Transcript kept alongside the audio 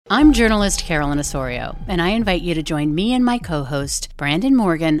I'm journalist Carolyn Osorio, and I invite you to join me and my co-host, Brandon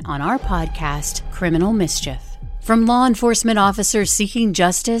Morgan, on our podcast, Criminal Mischief. From law enforcement officers seeking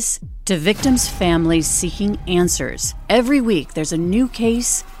justice to victims' families seeking answers, every week there's a new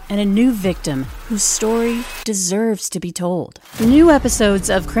case and a new victim whose story deserves to be told. New episodes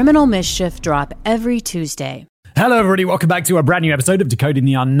of Criminal Mischief drop every Tuesday. Hello everybody, welcome back to a brand new episode of Decoding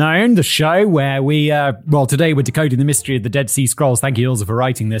the Unknown, the show where we, today we're decoding the mystery of the Dead Sea Scrolls. Thank you, Ilza, for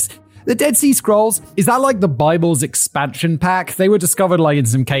writing this. The Dead Sea Scrolls, is that like the Bible's expansion pack? They were discovered like in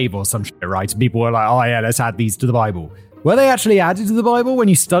some cave or some shit, right? And people were like, oh yeah, let's add these to the Bible. Were they actually added to the Bible when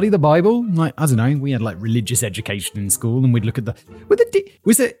you study the Bible? Like, I don't know, we had like religious education in school and we'd look at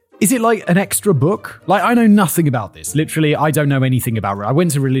is it like an extra book? Like, I know nothing about this. Literally, I don't know anything about it. I went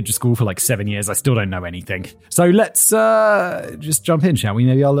to religious school for like 7 years. I still don't know anything. So let's just jump in, shall we?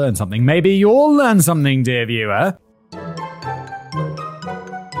 Maybe I'll learn something. Maybe you'll learn something, dear viewer.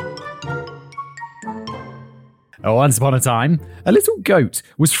 Once upon a time, a little goat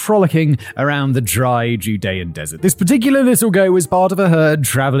was frolicking around the dry Judean desert. This particular little goat was part of a herd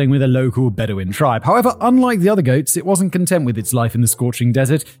traveling with a local Bedouin tribe. However, unlike the other goats, it wasn't content with its life in the scorching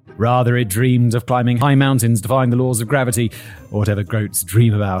desert. Rather, it dreamed of climbing high mountains, defying the laws of gravity, or whatever goats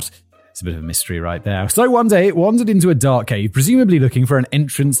dream about. It's a bit of a mystery right there. So one day it wandered into a dark cave, presumably looking for an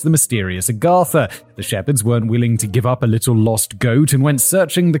entrance to the mysterious Agartha. The shepherds weren't willing to give up a little lost goat and went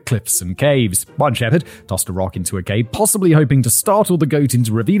searching the cliffs and caves. One shepherd tossed a rock into a cave, possibly hoping to startle the goat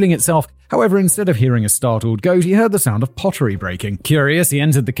into revealing itself. However, instead of hearing a startled goat, he heard the sound of pottery breaking. Curious, he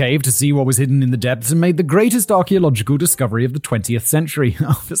entered the cave to see what was hidden in the depths and made the greatest archaeological discovery of the 20th century.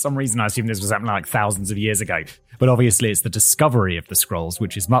 For some reason, I assume this was happening like thousands of years ago. But obviously, it's the discovery of the scrolls,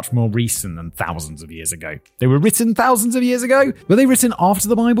 which is much more recent than thousands of years ago. They were written thousands of years ago? Were they written after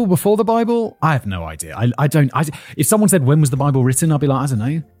the Bible, before the Bible? I have no idea. If someone said, when was the Bible written? I'd be like, I don't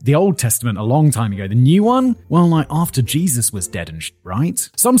know. The Old Testament, a long time ago. The new one? Well, like after Jesus was dead and shit, right?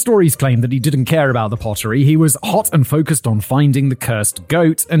 Some stories claim that he didn't care about the pottery. He was hot and focused on finding the cursed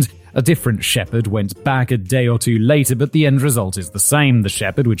goat, and a different shepherd went back a day or two later, but the end result is the same. The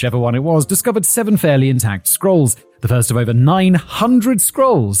shepherd, whichever one it was, discovered 7 fairly intact scrolls, the first of over 900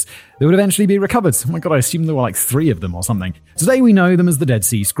 scrolls that would eventually be recovered. Oh my god, I assume there were like 3 of them or something. Today we know them as the Dead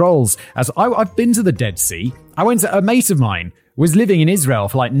Sea Scrolls. As I've been to the Dead Sea. A mate of mine was living in Israel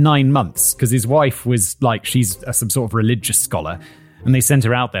for like 9 months because his wife was like, she's some sort of religious scholar, and they sent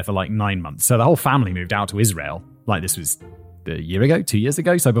her out there for like 9 months. So the whole family moved out to Israel. Like this was a year ago, 2 years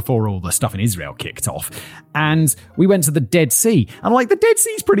ago, so before all the stuff in Israel kicked off. And we went to the Dead Sea. And like, the Dead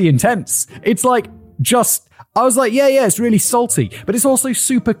Sea's pretty intense. It's like, I was like, yeah, it's really salty, but it's also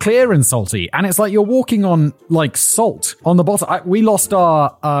super clear and salty. And it's like you're walking on like salt on the bottom. We lost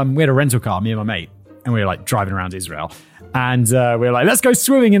our, we had a rental car, me and my mate, and we were like driving around Israel. And we were like, let's go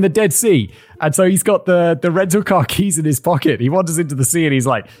swimming in the Dead Sea. And so he's got the rental car keys in his pocket. He wanders into the sea and he's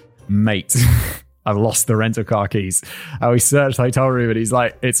like, mate, I've lost the rental car keys. And we searched the hotel room and he's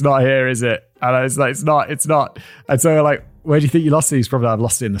like, it's not here, is it? And I was like, it's not. And so we're like, where do you think you lost it? He's probably, I've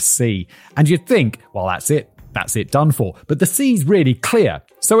lost it in the sea. And you'd think, well, that's it done for. But the sea's really clear.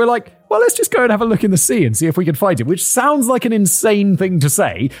 So we're like, well, let's just go and have a look in the sea and see if we can find it, which sounds like an insane thing to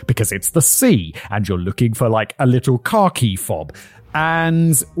say because it's the sea and you're looking for like a little car key fob.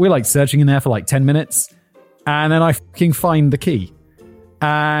 And we're like searching in there for like 10 minutes. And then I fucking find the key.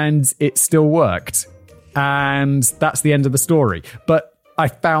 And it still worked. And that's the end of the story. But I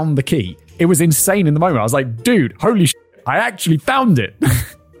found the key. It was insane in the moment. I was like, dude, holy shit, I actually found it.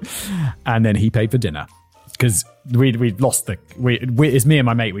 And then he paid for dinner. Because we lost it's me and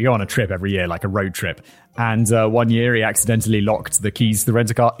my mate, we go on a trip every year, like a road trip. And 1 year he accidentally locked the keys to the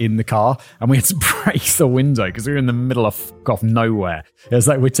rent-a-car in the car, and we had to break the window because we were in the middle of off nowhere. It was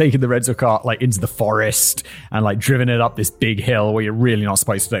like we're taking the rental car like into the forest and like driven it up this big hill where you're really not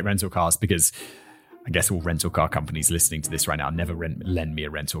supposed to take rental cars, because I guess all rental car companies listening to this right now never lend me a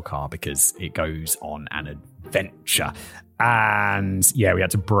rental car because it goes on an adventure. And yeah, we had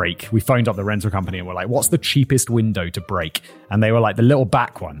to break. We phoned up the rental company and we're like, what's the cheapest window to break? And they were like, the little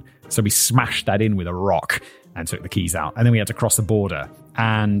back one. So we smashed that in with a rock and took the keys out. And then we had to cross the border.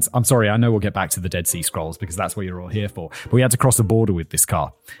 And I'm sorry, I know we'll get back to the Dead Sea Scrolls because that's what you're all here for. But we had to cross the border with this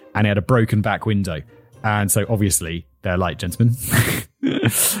car and it had a broken back window. And so obviously they're like, gentlemen,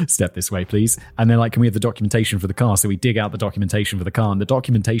 step this way, please. And they're like, can we have the documentation for the car? So we dig out the documentation for the car, and the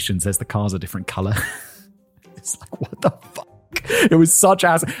documentation says the car's a different color. It's like, what the fuck? It was such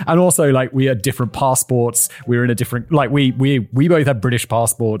ass. And also, like, we had different passports. We were in a different, like, we both had British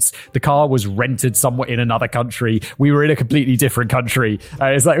passports. The car was rented somewhere in another country. We were in a completely different country.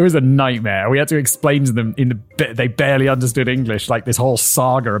 It's like, it was a nightmare. We had to explain to them they barely understood English, like this whole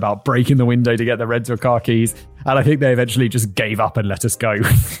saga about breaking the window to get the rental car keys. And I think they eventually just gave up and let us go.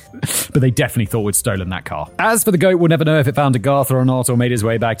 But they definitely thought we'd stolen that car. As for the goat, we'll never know if it found Agartha or not, or made its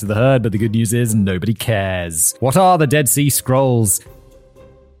way back to the herd, but the good news is nobody cares. What are the Dead Sea Scrolls?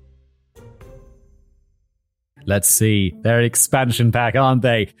 Let's see. They're an expansion pack, aren't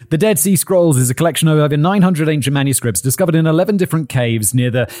they? The Dead Sea Scrolls is a collection of over 900 ancient manuscripts discovered in 11 different caves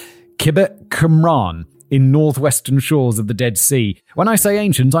near the Kibbet Qumran in northwestern shores of the Dead Sea. When I say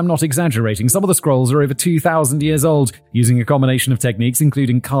ancient, I'm not exaggerating. Some of the scrolls are over 2,000 years old. Using a combination of techniques,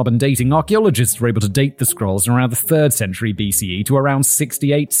 including carbon dating, archaeologists were able to date the scrolls around the 3rd century BCE to around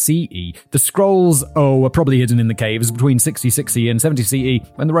 68 CE. The scrolls, were probably hidden in the caves between 66 CE and 70 CE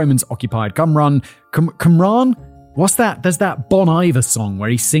when the Romans occupied Qumran. Qumran? What's that? There's that Bon Iver song where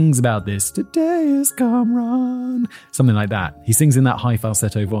he sings about this. Today is Qumran. Something like that. He sings in that high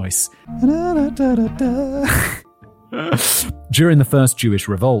falsetto voice. During the first Jewish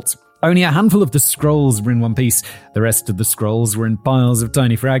revolt, only a handful of the scrolls were in one piece. The rest of the scrolls were in piles of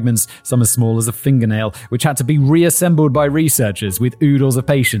tiny fragments, some as small as a fingernail, which had to be reassembled by researchers with oodles of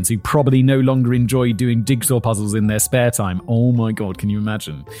patience who probably no longer enjoyed doing jigsaw puzzles in their spare time. Oh my God, can you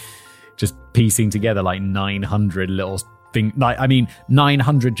imagine? Just piecing together like 900 little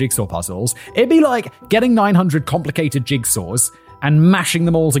 900 jigsaw puzzles. It'd be like getting 900 complicated jigsaws and mashing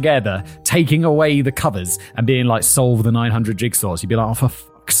them all together, taking away the covers and being like, solve the 900 jigsaws. You'd be like, oh, for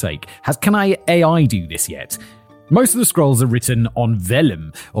fuck's sake. Can AI do this yet? Most of the scrolls are written on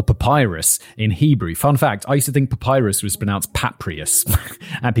vellum or papyrus in Hebrew. Fun fact, I used to think papyrus was pronounced papyrus,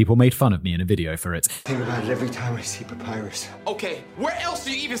 and people made fun of me in a video for it. I think about it every time I see papyrus. Okay, where else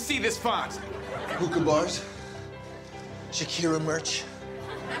do you even see this font? Hookah bars, Shakira merch,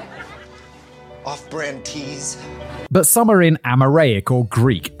 off-brand teas. But some are in Aramaic or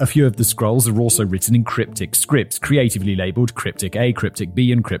Greek. A few of the scrolls are also written in cryptic scripts, creatively labeled Cryptic A, Cryptic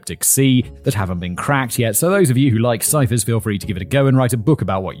B, and Cryptic C, that haven't been cracked yet. So those of you who like ciphers, feel free to give it a go and write a book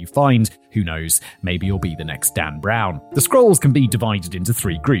about what you find. Who knows, maybe you'll be the next Dan Brown. The scrolls can be divided into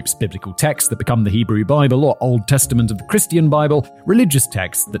 3 groups: biblical texts that become the Hebrew Bible or Old Testament of the Christian Bible, religious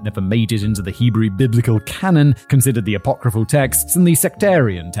texts that never made it into the Hebrew biblical canon, considered the apocryphal texts, and the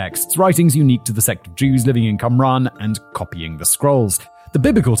sectarian texts, writings unique to the sect of Jews living in Qumran and copying the scrolls. The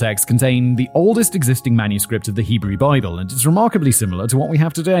biblical texts contain the oldest existing manuscript of the Hebrew Bible, and it's remarkably similar to what we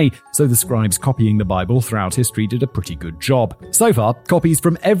have today, so the scribes copying the Bible throughout history did a pretty good job. So far, copies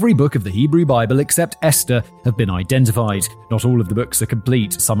from every book of the Hebrew Bible except Esther have been identified. Not all of the books are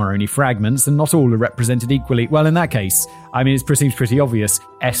complete, some are only fragments, and not all are represented equally. Well, in that case, I mean, it seems pretty obvious.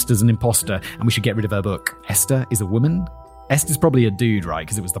 Esther's an imposter, and we should get rid of her book. Esther is a woman? Esther's probably a dude, right?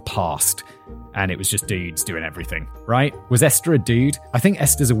 Because it was the past. And it was just dudes doing everything, right? Was Esther a dude? I think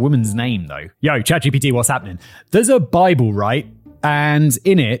Esther's a woman's name, though. Yo, ChatGPT, what's happening? There's a Bible, right? And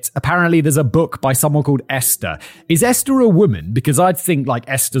in it, apparently there's a book by someone called Esther. Is Esther a woman? Because I'd think like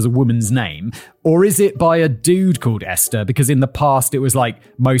Esther's a woman's name. Or is it by a dude called Esther? Because in the past, it was like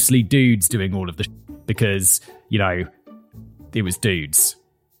mostly dudes doing all of the because, you know, it was dudes.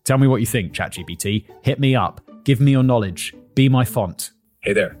 Tell me what you think, ChatGPT. Hit me up. Give me your knowledge. Be my font.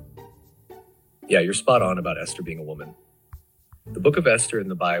 Hey there. Yeah, you're spot on about Esther being a woman. The book of Esther in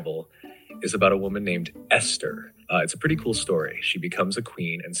the Bible is about a woman named Esther. It's a pretty cool story. She becomes a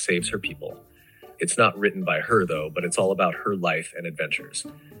queen and saves her people. It's not written by her, though, but it's all about her life and adventures.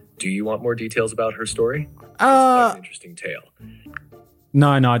 Do you want more details about her story? It's quite an interesting tale. No,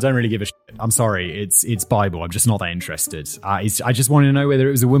 I don't really give a shit. I'm sorry, it's Bible. I'm just not that interested. I just wanted to know whether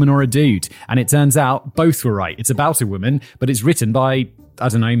it was a woman or a dude. And it turns out both were right. It's about a woman, but it's written by, I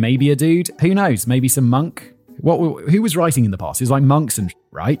don't know, maybe a dude? Who knows? Maybe some monk? Who was writing in the past? It was like monks and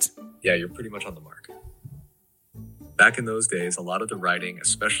right? Yeah, you're pretty much on the mark. Back in those days, a lot of the writing,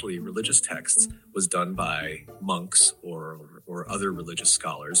 especially religious texts, was done by monks or other religious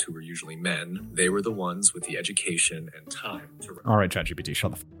scholars who were usually men. They were the ones with the education and time to write. All right, ChatGPT,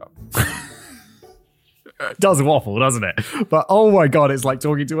 shut the fuck up. It does waffle, doesn't it? But oh my God, it's like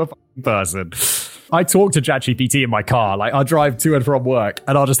talking to a person. I talk to ChatGPT in my car. Like, I'll drive to and from work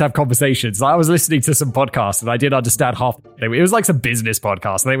and I'll just have conversations. Like, I was listening to some podcasts and I didn't understand half. It was like some business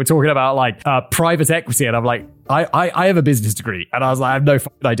podcast and they were talking about like private equity. And I'm like, I have a business degree. And I was like, I have no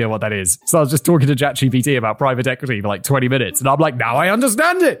fucking idea what that is. So I was just talking to ChatGPT about private equity for like 20 minutes. And I'm like, now I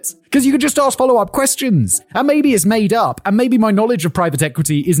understand it. Because you can just ask follow-up questions. And maybe it's made up. And maybe my knowledge of private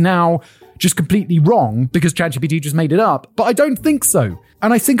equity is now just completely wrong because ChatGPT just made it up, but I don't think so.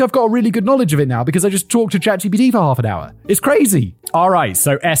 And I think I've got a really good knowledge of it now because I just talked to ChatGPT for half an hour. It's crazy. All right,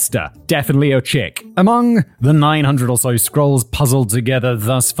 so Esther, definitely a chick. Among the 900 or so scrolls puzzled together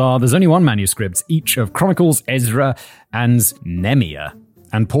thus far, there's only one manuscript, each of Chronicles, Ezra, and Nehemiah,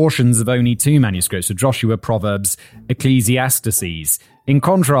 and portions of only 2 manuscripts of Joshua, Proverbs, Ecclesiastes. In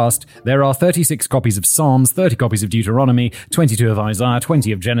contrast, there are 36 copies of Psalms, 30 copies of Deuteronomy, 22 of Isaiah,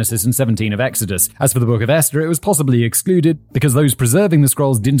 20 of Genesis, and 17 of Exodus. As for the Book of Esther, it was possibly excluded because those preserving the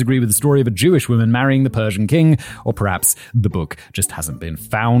scrolls didn't agree with the story of a Jewish woman marrying the Persian king, or perhaps the book just hasn't been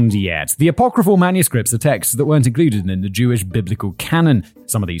found yet. The apocryphal manuscripts are texts that weren't included in the Jewish biblical canon.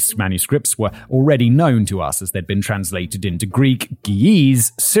 Some of these manuscripts were already known to us as they'd been translated into Greek,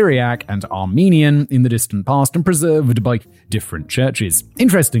 Ge'ez, Syriac, and Armenian in the distant past and preserved by different churches.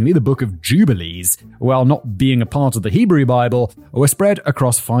 Interestingly, the Book of Jubilees, while not being a part of the Hebrew Bible, were spread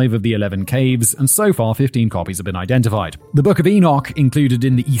across 5 of the 11 caves, and so far 15 copies have been identified. The Book of Enoch, included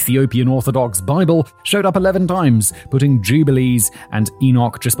in the Ethiopian Orthodox Bible, showed up 11 times, putting Jubilees and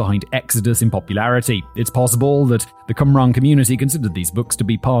Enoch just behind Exodus in popularity. It's possible that the Qumran community considered these books to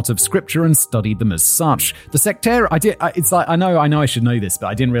be part of scripture and studied them as such. The sectarian, I know I should know this, but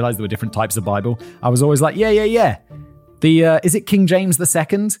I didn't realize there were different types of Bible. I was always like, yeah. Is it King James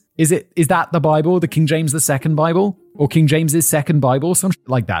II? Is that the Bible, the King James II Bible? Or King James's second Bible? Some shit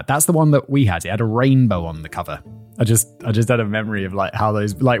like that. That's the one that we had. It had a rainbow on the cover. I just had a memory of like how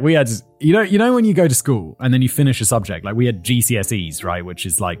those, like we had, you know when you go to school and then you finish a subject, like we had GCSEs, right? Which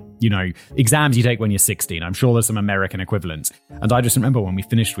is like, exams you take when you're 16. I'm sure there's some American equivalents. And I just remember when we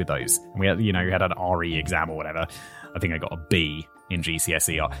finished with those and we had, we had an RE exam or whatever. I think I got a B in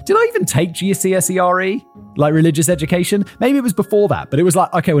GCSE. Did I even take GCSE RE? Like religious education? Maybe it was before that, but it was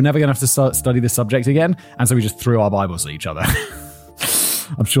like, okay, we're never going to have to study this subject again. And so we just threw our Bibles at each other.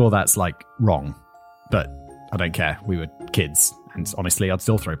 I'm sure that's like wrong, but I don't care. We were kids. And honestly, I'd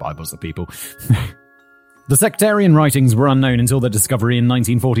still throw Bibles at people. The sectarian writings were unknown until their discovery in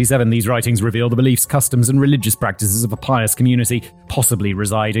 1947. These writings reveal the beliefs, customs, and religious practices of a pious community, possibly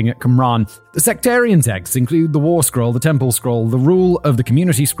residing at Qumran. The sectarian texts include the War Scroll, the Temple Scroll, the Rule of the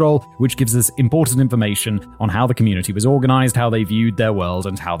Community Scroll, which gives us important information on how the community was organized, how they viewed their world,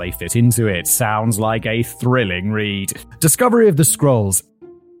 and how they fit into it. Sounds like a thrilling read. Discovery of the scrolls.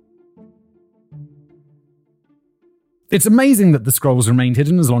 It's amazing that the scrolls remained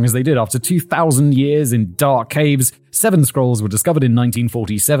hidden as long as they did. After 2,000 years in dark caves, 7 scrolls were discovered in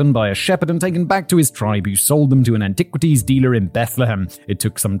 1947 by a shepherd and taken back to his tribe, who sold them to an antiquities dealer in Bethlehem. It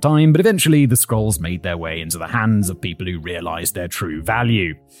took some time, but eventually the scrolls made their way into the hands of people who realized their true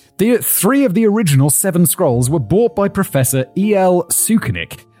value. 3 of the original 7 scrolls were bought by Professor E.L.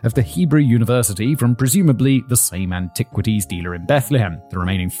 Sukenik of the Hebrew University from presumably the same antiquities dealer in Bethlehem. The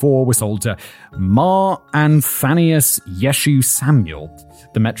remaining 4 were sold to Mar Anthanius Yeshu Samuel,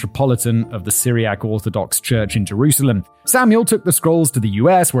 the metropolitan of the Syriac Orthodox Church in Jerusalem. Samuel took the scrolls to the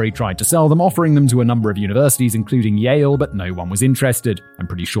US, where he tried to sell them, offering them to a number of universities, including Yale, but no one was interested. I'm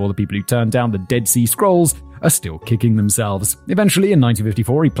pretty sure the people who turned down the Dead Sea Scrolls are still kicking themselves. Eventually, in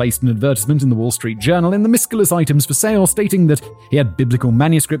 1954, he placed an advertisement in the Wall Street Journal in the miscellaneous items for sale, stating that he had biblical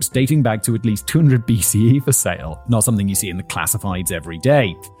manuscripts dating back to at least 200 BCE for sale. Not something you see in the classifieds every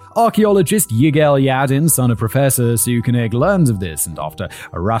day. Archaeologist Yigal Yadin, son of Professor Sukenik, learns of this, and after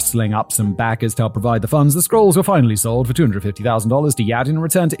rustling up some backers to help provide the funds, the scrolls were finally sold for $250,000 to Yadin and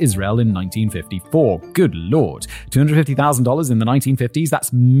returned to Israel in 1954. Good lord. $250,000 in the 1950s?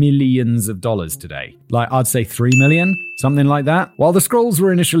 That's millions of dollars today. Like, I'd say 3 million? Something like that. While the scrolls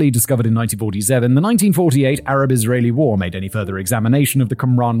were initially discovered in 1947, the 1948 Arab-Israeli War made any further examination of the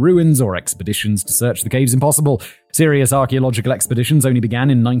Qumran ruins or expeditions to search the caves impossible. Serious archaeological expeditions only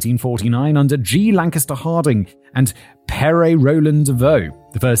began in 1949 under G. Lancaster Harding and Pere Roland DeVoe.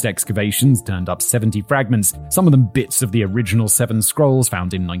 The first excavations turned up 70 fragments, some of them bits of the original 7 scrolls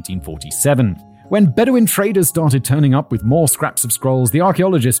found in 1947. When Bedouin traders started turning up with more scraps of scrolls, the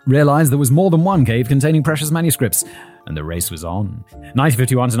archaeologists realized there was more than one cave containing precious manuscripts, and the race was on.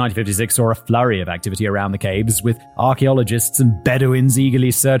 1951 to 1956 saw a flurry of activity around the caves, with archaeologists and Bedouins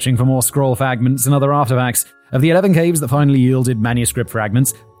eagerly searching for more scroll fragments and other artifacts. Of the 11 caves that finally yielded manuscript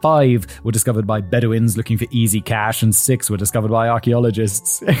fragments, 5 were discovered by Bedouins looking for easy cash, and 6 were discovered by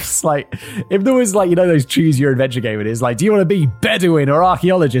archaeologists. It's like, if there was like, those choose your adventure game, it is like, do you want to be Bedouin or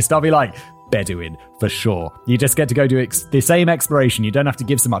archaeologist? I'll be like, Bedouin, for sure. You just get to go do the same exploration. You don't have to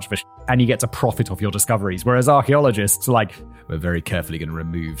give so much for and you get to profit off your discoveries. Whereas archaeologists are like, we're very carefully going to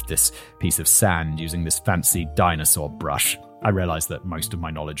remove this piece of sand using this fancy dinosaur brush. I realize that most of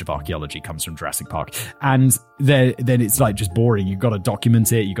my knowledge of archaeology comes from Jurassic Park. And then it's like just boring. You've got to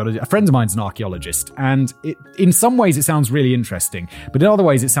document it. A friend of mine's an archaeologist, and in some ways it sounds really interesting, but in other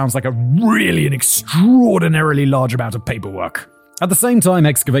ways it sounds like an extraordinarily large amount of paperwork. At the same time,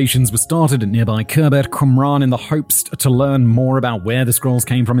 excavations were started at nearby Khirbet Qumran in the hopes to learn more about where the scrolls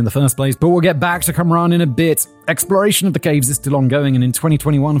came from in the first place, but we'll get back to Qumran in a bit. Exploration of the caves is still ongoing, and in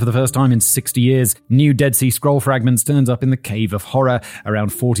 2021, for the first time in 60 years, new Dead Sea Scroll fragments turned up in the Cave of Horror,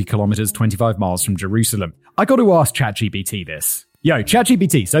 around 40 kilometers, 25 miles from Jerusalem. I got to ask ChatGPT this. Yo,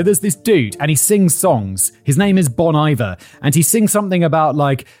 ChatGPT, so there's this dude, and he sings songs. His name is Bon Iver, and he sings something about,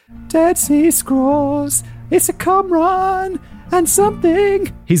 like, Dead Sea Scrolls, it's a Qumran, and something.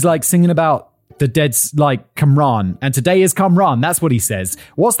 He's like singing about the dead, like Qumran, and today is Qumran. That's what he says.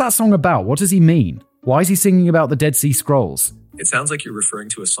 What's that song about? What does he mean? Why is he singing about the Dead Sea Scrolls? It sounds like you're referring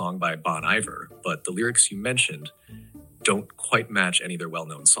to a song by Bon Iver, but the lyrics you mentioned don't quite match any of their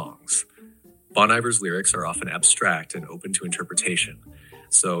well-known songs. Bon Iver's lyrics are often abstract and open to interpretation,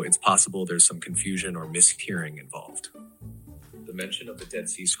 so it's possible there's some confusion or mishearing involved. The mention of the Dead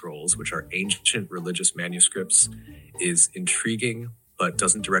Sea Scrolls, which are ancient religious manuscripts, is intriguing, but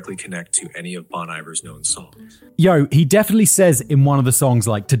doesn't directly connect to any of Bon Iver's known songs. Yo, he definitely says in one of the songs,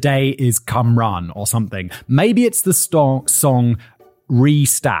 like, today is Qumran or something. Maybe it's the song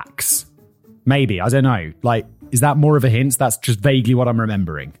Restacks. Maybe, I don't know. Like, is that more of a hint? That's just vaguely what I'm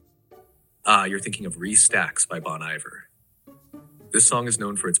remembering. You're thinking of Restacks by Bon Iver. This song is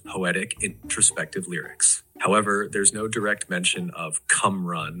known for its poetic, introspective lyrics. However, there's no direct mention of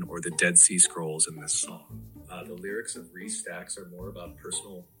Qumran or the Dead Sea Scrolls in this song. The lyrics of Restacks are more about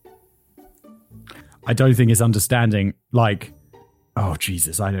personal... I don't think it's understanding, like... Oh,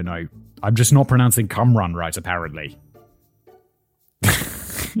 Jesus, I don't know. I'm just not pronouncing Qumran right, apparently.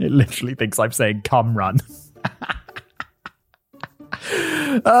 It literally thinks I'm saying Qumran.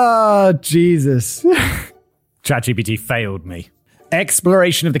 Oh, Jesus. ChatGPT failed me.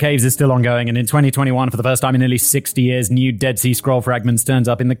 Exploration of the caves is still ongoing, and in 2021, for the first time in nearly 60 years, new Dead Sea Scroll fragments turned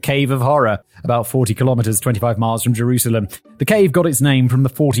up in the Cave of Horror, about 40 kilometers, 25 miles from Jerusalem. The cave got its name from the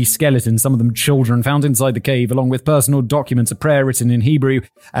 40 skeletons, some of them children, found inside the cave, along with personal documents, a prayer written in Hebrew,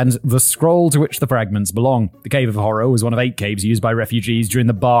 and the scroll to which the fragments belong. The Cave of Horror was one of 8 caves used by refugees during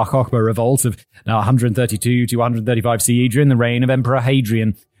the Bar Kokhba revolt of 132 to 135 CE during the reign of Emperor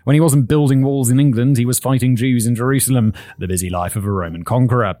Hadrian. When he wasn't building walls in England, he was fighting Jews in Jerusalem, the busy life of a Roman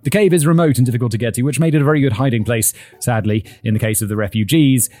conqueror. The cave is remote and difficult to get to, which made it a very good hiding place. Sadly, in the case of the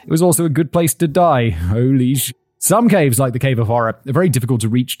refugees, it was also a good place to die. Holy sh... Some caves, like the Cave of Horror, are very difficult to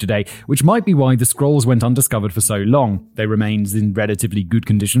reach today, which might be why the scrolls went undiscovered for so long. They remained in relatively good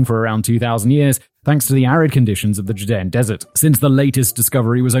condition for around 2,000 years, thanks to the arid conditions of the Judean desert. Since the latest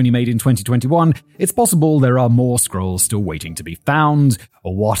discovery was only made in 2021, it's possible there are more scrolls still waiting to be found.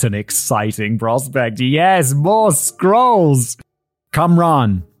 What an exciting prospect. Yes, more scrolls!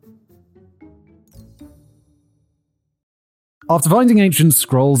 Qumran. After finding ancient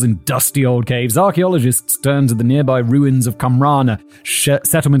scrolls in dusty old caves, archaeologists turned to the nearby ruins of Qumran, a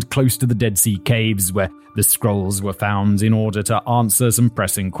settlement close to the Dead Sea Caves, where the scrolls were found in order to answer some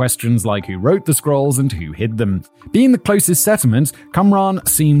pressing questions like who wrote the scrolls and who hid them. Being the closest settlement, Qumran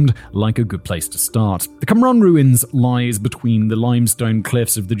seemed like a good place to start. The Qumran ruins lies between the limestone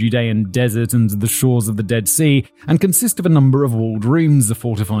cliffs of the Judean desert and the shores of the Dead Sea, and consist of a number of walled rooms, a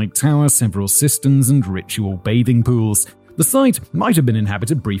fortified tower, several cisterns, and ritual bathing pools. The site might have been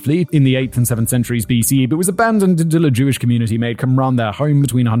inhabited briefly in the 8th and 7th centuries BCE, but was abandoned until a Jewish community made Qumran their home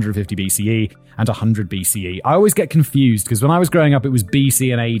between 150 BCE and 100 BCE. I always get confused because when I was growing up it was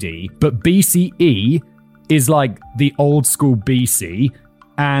BC and AD, but BCE is like the old school BC,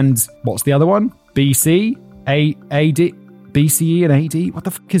 and what's the other one? BC? AD? BCE and AD? What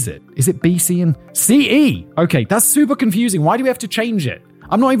the fuck is it? Is it BC and CE? Okay, that's super confusing. Why do we have to change it?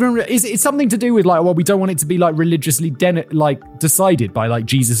 I'm not even... It's something to do with, like, well, we don't want it to be, like, religiously decided by, like,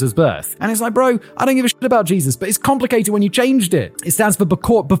 Jesus' birth. And it's like, bro, I don't give a shit about Jesus, but it's complicated when you changed it. It stands for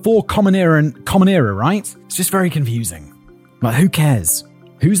before Common Era and Common Era, right? It's just very confusing. Like, who cares?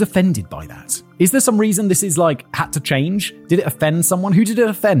 Who's offended by that? Is there some reason this is, like, had to change? Did it offend someone? Who did it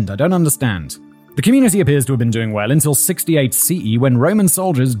offend? I don't understand. The community appears to have been doing well until 68 CE, when Roman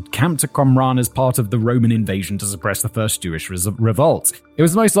soldiers camped at Qumran as part of the Roman invasion to suppress the first Jewish revolt. It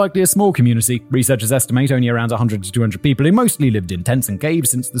was most likely a small community. Researchers estimate only around 100 to 200 people who mostly lived in tents and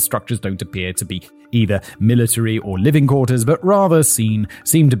caves, since the structures don't appear to be either military or living quarters, but rather seem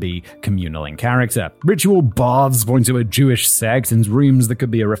to be communal in character. Ritual baths point to a Jewish sect, and rooms that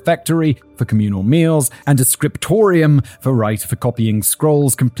could be a refectory for communal meals, and a scriptorium for copying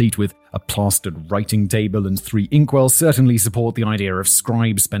scrolls, complete with a plastered writing table and 3 inkwells certainly support the idea of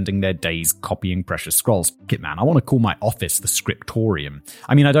scribes spending their days copying precious scrolls. Kit man, I want to call my office the scriptorium.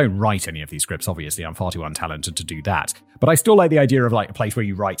 I mean, I don't write any of these scripts, obviously, I'm far too untalented to do that. But I still like the idea of like a place where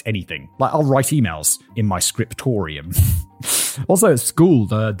you write anything. Like, I'll write emails in my scriptorium. Also at school,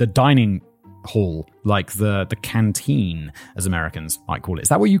 the dining hall, like the canteen, as Americans might call it. Is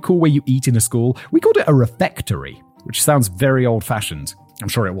that what you call where you eat in a school? We called it a refectory, which sounds very old-fashioned. I'm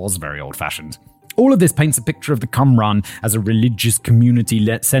sure it was very old-fashioned. All of this paints a picture of the Qumran as a religious community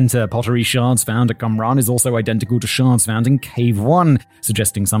centre. Pottery shards found at Qumran is also identical to shards found in Cave 1,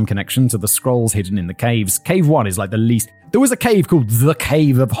 suggesting some connection to the scrolls hidden in the caves. Cave 1 is like the least... There was a cave called the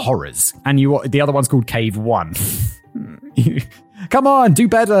Cave of Horrors, and the other one's called Cave 1. Come on, do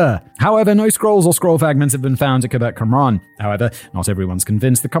better! However, no scrolls or scroll fragments have been found at Khirbet Qumran. However, not everyone's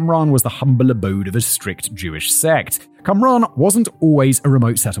convinced that Qumran was the humble abode of a strict Jewish sect. Qumran wasn't always a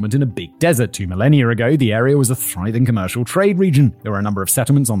remote settlement in a big desert. 2 millennia ago, the area was a thriving commercial trade region. There were a number of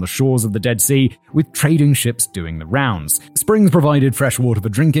settlements on the shores of the Dead Sea, with trading ships doing the rounds. Springs provided fresh water for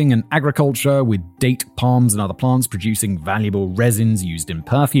drinking, and agriculture, with date palms and other plants producing valuable resins used in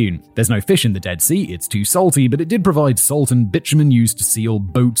perfume. There's no fish in the Dead Sea, it's too salty, but it did provide salt and bitumen used to seal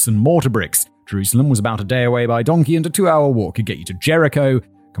boats and mortar bricks. Jerusalem was about a day away by donkey, and a 2-hour walk could get you to Jericho.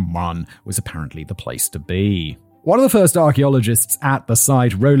 Qumran was apparently the place to be. One of the first archaeologists at the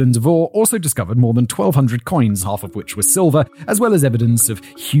site, Roland Devore, also discovered more than 1,200 coins, half of which were silver, as well as evidence of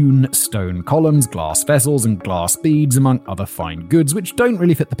hewn stone columns, glass vessels, and glass beads, among other fine goods, which don't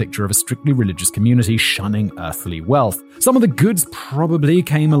really fit the picture of a strictly religious community shunning earthly wealth. Some of the goods probably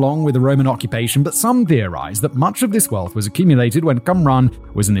came along with the Roman occupation, but some theorize that much of this wealth was accumulated when Qumran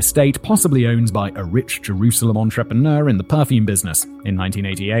was an estate possibly owned by a rich Jerusalem entrepreneur in the perfume business. In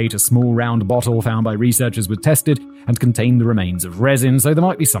 1988, a small round bottle found by researchers was tested and contained the remains of resin, so there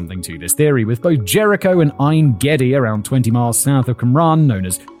might be something to this theory, with both Jericho and Ein Gedi, around 20 miles south of Qumran, known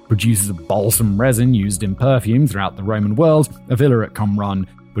as producers of balsam resin used in perfume throughout the Roman world. A villa at Qumran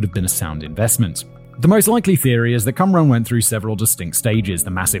would have been a sound investment. The most likely theory is that Qumran went through several distinct stages.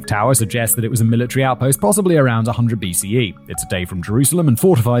 The massive tower suggests that it was a military outpost, possibly around 100 BCE. It's a day from Jerusalem and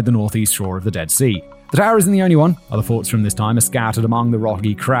fortified the northeast shore of the Dead Sea. The tower isn't the only one. Other forts from this time are scattered among the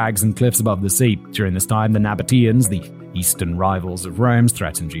rocky crags and cliffs above the sea. During this time, the Nabateans, the eastern rivals of Rome,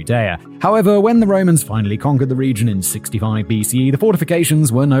 threatened Judea. However, when the Romans finally conquered the region in 65 BCE, the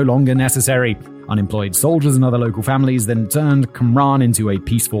fortifications were no longer necessary. Unemployed soldiers and other local families then turned Qumran into a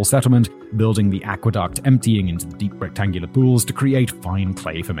peaceful settlement, building the aqueduct emptying into the deep rectangular pools to create fine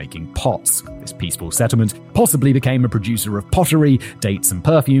clay for making pots. This peaceful settlement possibly became a producer of pottery, dates, and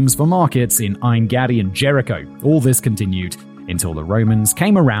perfumes for markets in Ein Gedi and Jericho. All this continued until the Romans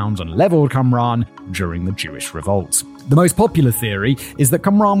came around and leveled Qumran during the Jewish revolt. The most popular theory is that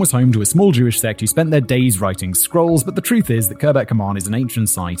Qumran was home to a small Jewish sect who spent their days writing scrolls, but the truth is that Khirbet Qumran is an ancient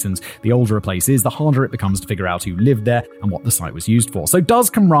site, and the older a place is, the harder it becomes to figure out who lived there and what the site was used for. So does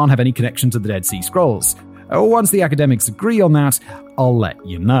Qumran have any connection to the Dead Sea Scrolls? Once the academics agree on that, I'll let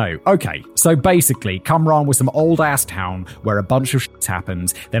you know. Okay, so basically, Qumran was some old-ass town where a bunch of shit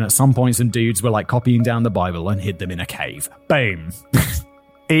happened, then at some point some dudes were like copying down the Bible and hid them in a cave. Boom.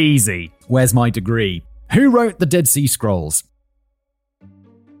 Easy. Where's my degree? Who wrote the Dead Sea Scrolls?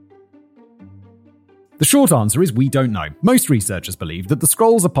 The short answer is we don't know. Most researchers believe that the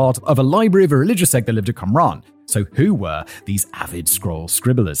scrolls are part of a library of a religious sect that lived at Qumran. So who were these avid scroll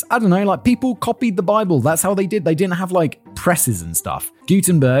scribblers? I don't know, like people copied the Bible. That's how they did. They didn't have like presses and stuff.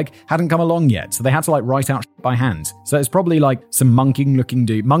 Gutenberg hadn't come along yet, so they had to like write out by hand. So it's probably like some monkey-looking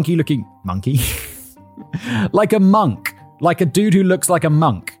dude. Monkey? Like a monk. Like a dude who looks like a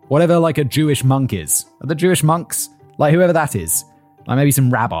monk. Whatever like a Jewish monk is. Are the Jewish monks? Like whoever that is. Like maybe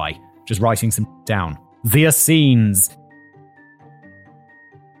some rabbi just writing some down. The Essenes.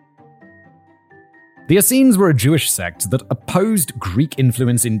 The Essenes were a Jewish sect that opposed Greek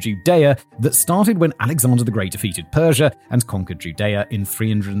influence in Judea that started when Alexander the Great defeated Persia and conquered Judea in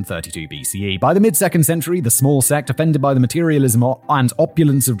 332 BCE. By the mid-2nd century, the small sect, offended by the materialism and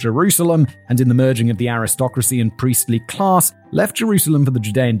opulence of Jerusalem and in the merging of the aristocracy and priestly class, left Jerusalem for the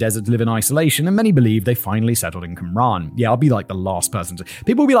Judean desert to live in isolation, and many believe they finally settled in Qumran. Yeah, I'll be like the last person to...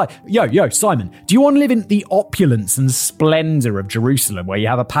 People will be like, yo, Simon, do you want to live in the opulence and splendor of Jerusalem where you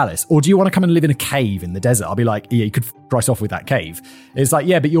have a palace, or do you want to come and live in a cave in the desert? I'll be like, yeah, you could right off with that cave. It's like,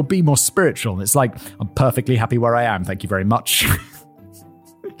 yeah, but you'll be more spiritual. And it's like, I'm perfectly happy where I am, thank you very much.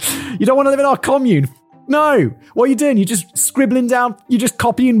 You don't want to live in our commune? No! What are you doing? You're just scribbling down, you're just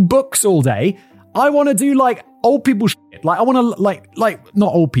copying books all day. I want to do like old people shit. Like I want to like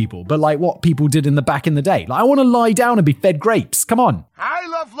not old people, but like what people did in the back in the day. Like I want to lie down and be fed grapes. Come on. I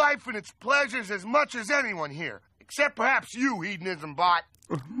love love life and its pleasures as much as anyone here. Except perhaps you, hedonism bot.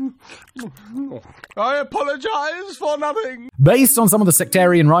 I apologize for nothing. Based on some of the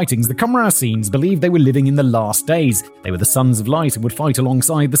sectarian writings, the Qumran Essenes believed they were living in the last days. They were the sons of light and would fight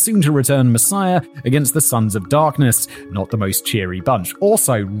alongside the soon-to-return Messiah against the sons of darkness. Not the most cheery bunch.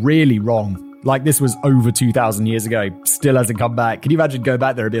 Also, really wrong. Like, this was over 2,000 years ago. Still hasn't come back. Can you imagine going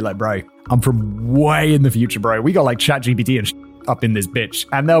back there and being like, bro, I'm from way in the future, bro. We got like ChatGPT and up in this bitch.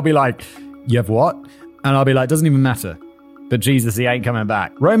 And they'll be like, you have what? And I'll be like, doesn't even matter. But Jesus, he ain't coming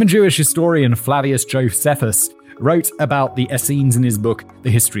back. Roman Jewish historian Flavius Josephus wrote about the Essenes in his book, The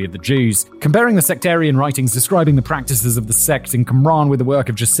History of the Jews. Comparing the sectarian writings describing the practices of the sect in Qumran with the work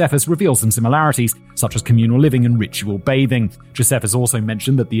of Josephus reveals some similarities, such as communal living and ritual bathing. Josephus also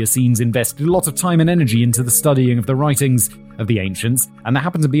mentioned that the Essenes invested a lot of time and energy into the studying of the writings of the ancients, and there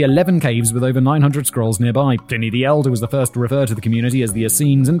happened to be 11 caves with over 900 scrolls nearby. Pliny the Elder was the first to refer to the community as the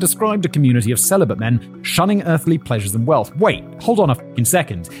Essenes and described a community of celibate men shunning earthly pleasures and wealth. Wait, hold on a fucking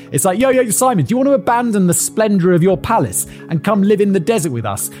second. It's like, yo, Simon, do you want to abandon the splendor of your palace and come live in the desert with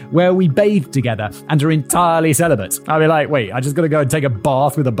us where we bathe together and are entirely celibate? I'll be like, wait, I just gotta go and take a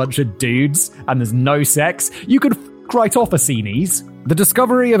bath with a bunch of dudes and there's no sex? You could right off Essenes. The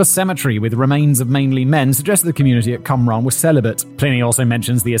discovery of a cemetery with remains of mainly men suggests the community at Qumran was celibate. Pliny also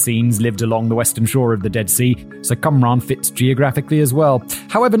mentions the Essenes lived along the western shore of the Dead Sea, so Qumran fits geographically as well.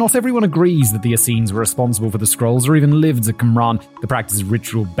 However, not everyone agrees that the Essenes were responsible for the scrolls or even lived at Qumran. The practice of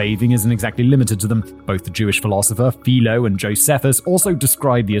ritual bathing isn't exactly limited to them. Both the Jewish philosopher Philo and Josephus also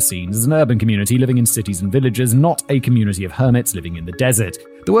describe the Essenes as an urban community living in cities and villages, not a community of hermits living in the desert.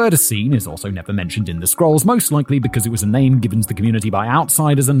 The word Essene is also never mentioned in the scrolls, most likely because it was a name given to the community by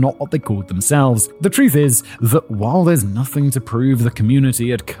outsiders and not what they called themselves. The truth is that while there's nothing to prove the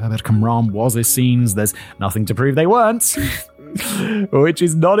community at Qumran was Essenes, there's nothing to prove they weren't. Which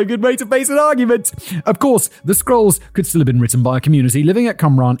is not a good way to face an argument. Of course, the scrolls could still have been written by a community living at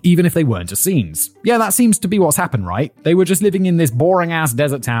Qumran even if they weren't Essenes. Yeah, that seems to be what's happened, right? They were just living in this boring-ass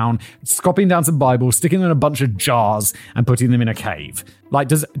desert town, copying down some Bibles, sticking them in a bunch of jars, and putting them in a cave. Like,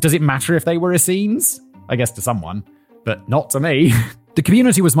 does it matter if they were Essenes? I guess to someone, but not to me. The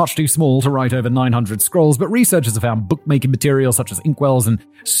community was much too small to write over 900 scrolls, but researchers have found bookmaking material such as inkwells and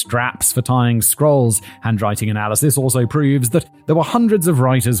straps for tying scrolls. Handwriting analysis also proves that there were hundreds of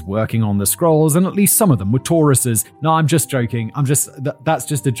writers working on the scrolls, and at least some of them were Tauruses. No, I'm just joking. That's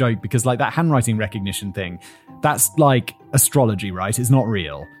just a joke, because like that handwriting recognition thing, that's like astrology, right? It's not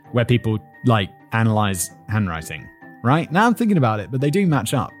real, where people like analyze handwriting, right? Now I'm thinking about it, but they do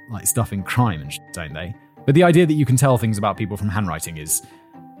match up, like stuff in crime and shit, don't they? But the idea that you can tell things about people from handwriting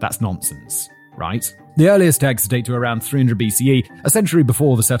that's nonsense, right? The earliest texts date to around 300 BCE, a century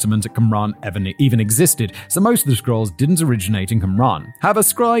before the settlement at Qumran even existed, so most of the scrolls didn't originate in Qumran. However,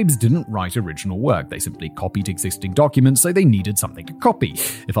 scribes didn't write original work, they simply copied existing documents, so they needed something to copy.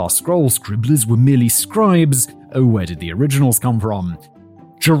 If our scroll scribblers were merely scribes, where did the originals come from?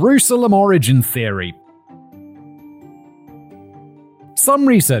 Jerusalem origin theory. Some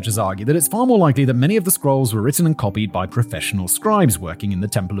researchers argue that it's far more likely that many of the scrolls were written and copied by professional scribes working in the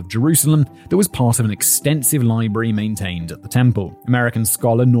Temple of Jerusalem that was part of an extensive library maintained at the temple. American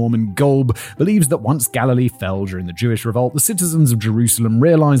scholar Norman Golb believes that once Galilee fell during the Jewish revolt, the citizens of Jerusalem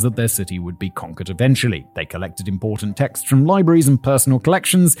realized that their city would be conquered eventually. They collected important texts from libraries and personal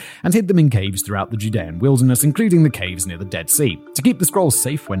collections and hid them in caves throughout the Judean wilderness, including the caves near the Dead Sea, to keep the scrolls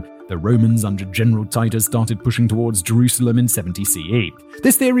safe when the Romans under General Titus started pushing towards Jerusalem in 70 CE.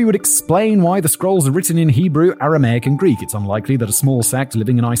 This theory would explain why the scrolls are written in Hebrew, Aramaic, and Greek. It's unlikely that a small sect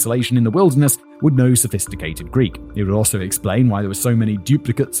living in isolation in the wilderness would know sophisticated Greek. It would also explain why there were so many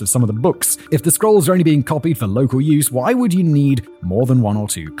duplicates of some of the books. If the scrolls are only being copied for local use, why would you need more than one or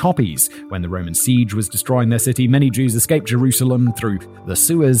two copies? When the Roman siege was destroying their city, many Jews escaped Jerusalem through the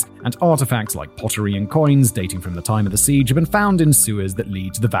sewers, and artifacts like pottery and coins dating from the time of the siege have been found in sewers that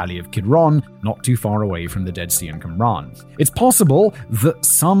lead to the valley of Kidron, not too far away from the Dead Sea and Qumran. It's possible that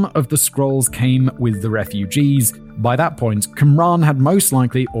some of the scrolls came with the refugees. By that point, Qumran had most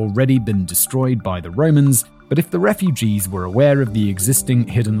likely already been destroyed by the Romans, but if the refugees were aware of the existing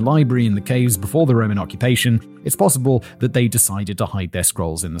hidden library in the caves before the Roman occupation, it's possible that they decided to hide their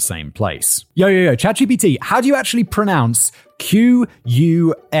scrolls in the same place. Yo, ChatGPT, how do you actually pronounce Qumran,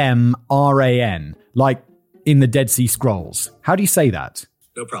 like in the Dead Sea Scrolls? How do you say that?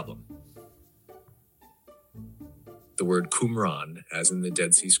 No problem. The word Qumran, as in the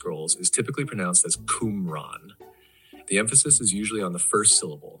Dead Sea Scrolls, is typically pronounced as Qumran. The emphasis is usually on the first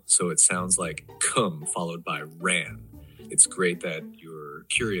syllable, so it sounds like cum followed by ran. It's great that you're you're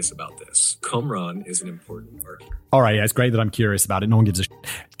curious about this, Qumran is an important marker. All right, yeah, it's great that I'm curious about it. No one gives a shit.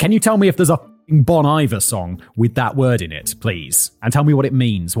 Can you tell me if there's a Bon Iver song with that word in it, please? And tell me what it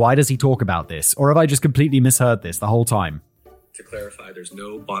means. Why does he talk about this? Or have I just completely misheard this the whole time? To clarify, there's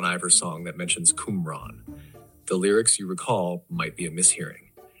no Bon Iver song that mentions Qumran. The lyrics you recall might be a mishearing.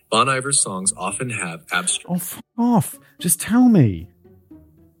 Bon Iver's songs often have abstract... Oh, f off. Just tell me.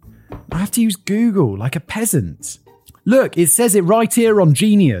 I have to use Google like a peasant. Look, it says it right here on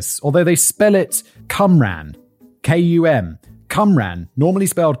Genius, although they spell it Qumran. K-U-M. Qumran, normally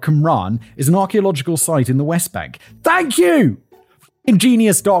spelled Qumran, is an archaeological site in the West Bank. Thank you!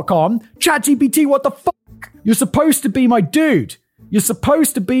 Genius.com. ChatGPT, what the fuck? You're supposed to be my dude. You're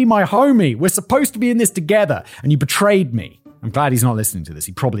supposed to be my homie. We're supposed to be in this together, and you betrayed me. I'm glad he's not listening to this.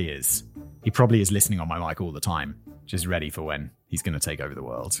 He probably is. He probably is listening on my mic all the time, just ready for when he's going to take over the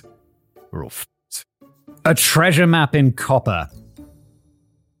world. We're all f***ed. A treasure map in copper.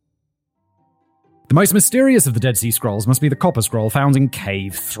 The most mysterious of the Dead Sea Scrolls must be the Copper Scroll found in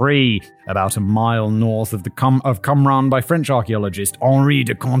Cave 3, about a mile north of Qumran by French archaeologist Henri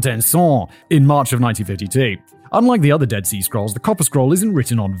de Contenson in March of 1952. Unlike the other Dead Sea Scrolls, the Copper Scroll isn't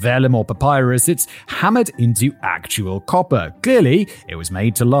written on vellum or papyrus, it's hammered into actual copper. Clearly, it was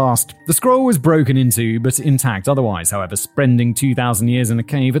made to last. The scroll was broken into, but intact otherwise. However, spending 2,000 years in a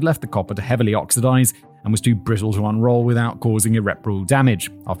cave had left the copper to heavily oxidize and was too brittle to unroll without causing irreparable damage.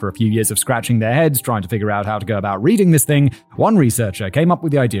 After a few years of scratching their heads trying to figure out how to go about reading this thing, one researcher came up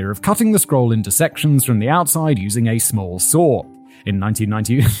with the idea of cutting the scroll into sections from the outside using a small saw. In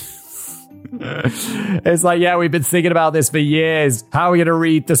 1990... It's like, yeah, we've been thinking about this for years. How are we going to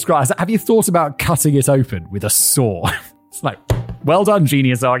read the scroll? Have you thought about cutting it open with a saw? It's like, well done,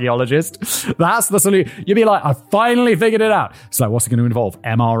 genius archaeologist. That's the solution. You'd be like, I finally figured it out. It's like, what's it going to involve?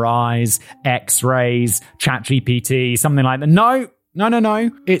 MRIs, X-rays, ChatGPT, something like that. No.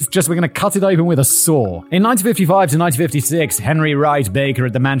 It's just we're going to cut it open with a saw. In 1955 to 1956, Henry Wright Baker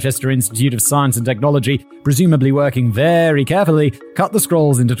at the Manchester Institute of Science and Technology, presumably working very carefully, cut the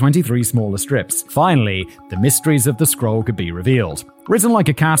scrolls into 23 smaller strips. Finally, the mysteries of the scroll could be revealed. Written like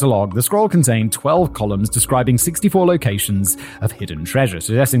a catalogue, the scroll contained 12 columns describing 64 locations of hidden treasure,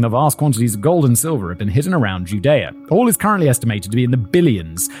 suggesting that vast quantities of gold and silver have been hidden around Judea. All is currently estimated to be in the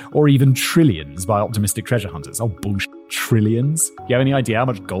billions or even trillions by optimistic treasure hunters. Oh, bullshit. Trillions? Do you have any idea how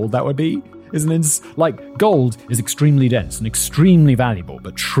much gold that would be? Isn't it? Like, gold is extremely dense and extremely valuable,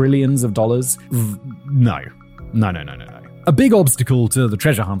 but trillions of dollars? No. A big obstacle to the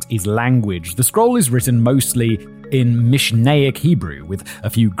treasure hunt is language. The scroll is written mostly in Mishnaic Hebrew, with a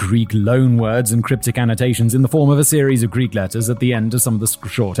few Greek loanwords and cryptic annotations in the form of a series of Greek letters at the end of some of the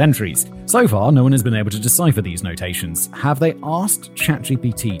short entries. So far, no one has been able to decipher these notations. Have they asked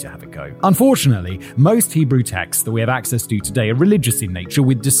ChatGPT to have a go? Unfortunately, most Hebrew texts that we have access to today are religious in nature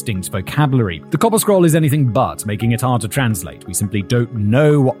with distinct vocabulary. The Copper Scroll is anything but, making it hard to translate. We simply don't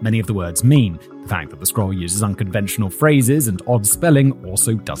know what many of the words mean. The fact that the scroll uses unconventional phrases and odd spelling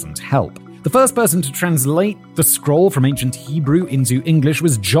also doesn't help. The first person to translate the scroll from ancient Hebrew into English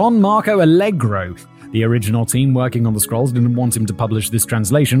was John Marco Allegro. The original team working on the scrolls didn't want him to publish this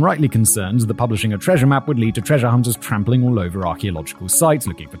translation, rightly concerned that publishing a treasure map would lead to treasure hunters trampling all over archaeological sites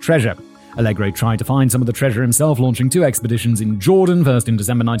looking for treasure. Allegro tried to find some of the treasure himself, launching 2 expeditions in Jordan, first in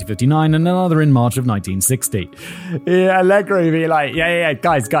December 1959 and another in March of 1960. Yeah, Allegro would be like, yeah,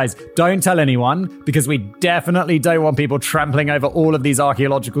 guys, don't tell anyone, because we definitely don't want people trampling over all of these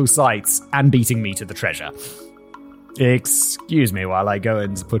archaeological sites and beating me to the treasure. Excuse me while I go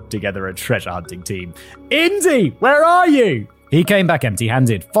and put together a treasure hunting team. Indy, where are you? He came back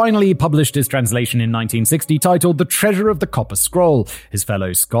empty-handed. Finally, he published his translation in 1960 titled The Treasure of the Copper Scroll. His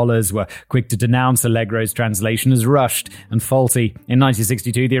fellow scholars were quick to denounce Allegro's translation as rushed and faulty. In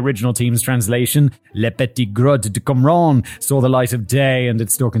 1962, the original team's translation, Le Petit Grotte de Qumran, saw the light of day and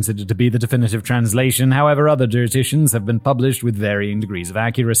it's still considered to be the definitive translation. However, other editions have been published with varying degrees of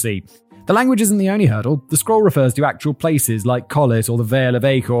accuracy. The language isn't the only hurdle. The scroll refers to actual places like Colet or the Vale of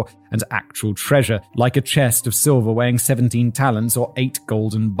Achor, and actual treasure, like a chest of silver weighing 17 talents or 8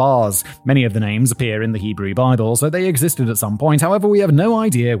 golden bars. Many of the names appear in the Hebrew Bible, so they existed at some point. However, we have no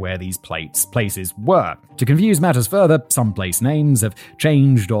idea where these places were. To confuse matters further, some place names have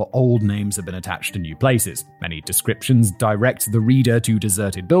changed or old names have been attached to new places. Many descriptions direct the reader to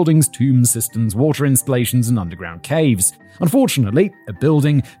deserted buildings, tomb systems, water installations, and underground caves. Unfortunately, a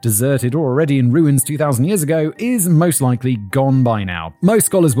building deserted or already in ruins 2,000 years ago is most likely gone by now. Most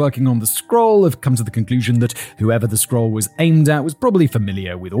scholars working on the scroll have come to the conclusion that whoever the scroll was aimed at was probably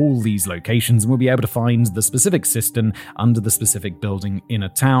familiar with all these locations and will be able to find the specific cistern under the specific building in a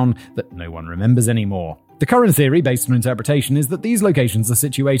town that no one remembers anymore. The current theory, based on interpretation, is that these locations are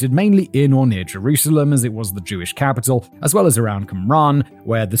situated mainly in or near Jerusalem, as it was the Jewish capital, as well as around Qumran,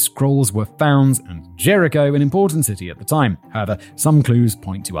 where the scrolls were found, and Jericho, an important city at the time. However, some clues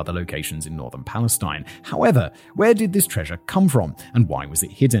point to other locations in northern Palestine. However, where did this treasure come from, and why was it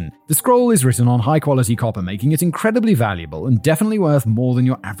hidden? The scroll is written on high-quality copper, making it incredibly valuable and definitely worth more than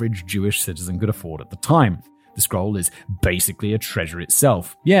your average Jewish citizen could afford at the time. The scroll is basically a treasure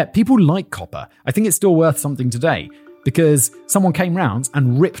itself. Yeah, people like copper. I think it's still worth something today because someone came round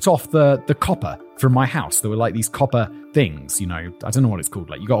and ripped off the copper from my house. There were like these copper things, I don't know what it's called.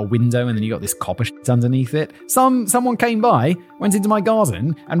 Like you got a window and then you got this copper shit underneath it. Someone came by, went into my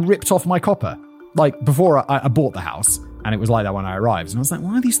garden and ripped off my copper. Like before I bought the house. And it was like that when I arrived. And I was like,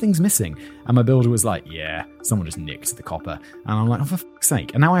 why are these things missing? And my builder was like, yeah, someone just nicked the copper. And I'm like, oh, for fuck's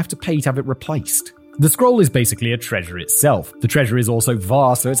sake. And now I have to pay to have it replaced. The scroll is basically a treasure itself. The treasure is also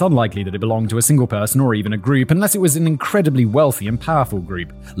vast, so it's unlikely that it belonged to a single person or even a group, unless it was an incredibly wealthy and powerful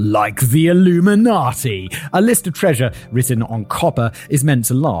group, like the Illuminati. A list of treasure written on copper is meant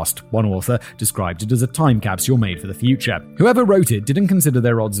to last. One author described it as a time capsule made for the future. Whoever wrote it didn't consider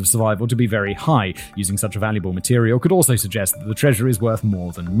their odds of survival to be very high. Using such a valuable material could also suggest that the treasure is worth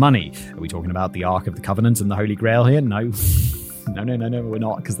more than money. Are we talking about the Ark of the Covenant and the Holy Grail here? No. No, we're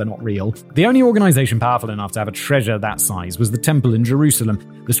not, because they're not real. The only organization powerful enough to have a treasure that size was the Temple in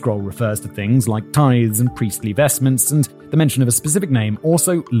Jerusalem. The scroll refers to things like tithes and priestly vestments, and the mention of a specific name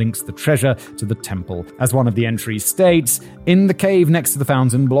also links the treasure to the temple. As one of the entries states, in the cave next to the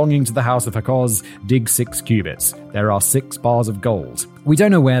fountain belonging to the house of Hakoz, dig 6 cubits. There are 6 bars of gold. We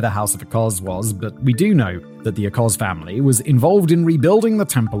don't know where the house of Hakoz was, but we do know that the Hakoz family was involved in rebuilding the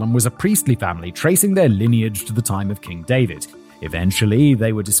temple and was a priestly family, tracing their lineage to the time of King David. Eventually,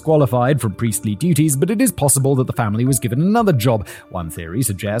 they were disqualified from priestly duties, but it is possible that the family was given another job. One theory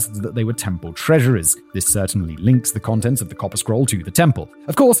suggests that they were temple treasurers. This certainly links the contents of the copper scroll to the temple.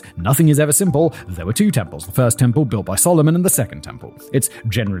 Of course, nothing is ever simple. There were 2 temples, the first temple built by Solomon and the second temple. It's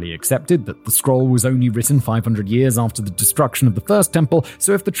generally accepted that the scroll was only written 500 years after the destruction of the first temple,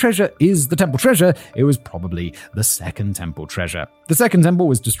 so if the treasure is the temple treasure, it was probably the second temple treasure. The second temple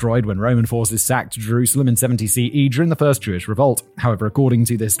was destroyed when Roman forces sacked Jerusalem in 70 CE during the First Jewish Revolt. However, according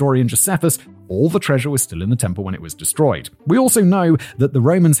to the historian Josephus, all the treasure was still in the temple when it was destroyed. We also know that the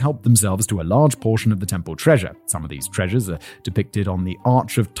Romans helped themselves to a large portion of the temple treasure. Some of these treasures are depicted on the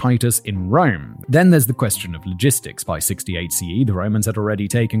Arch of Titus in Rome. Then there's the question of logistics. By 68 CE, the Romans had already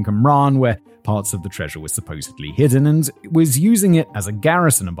taken Qumran, where parts of the treasure were supposedly hidden, and was using it as a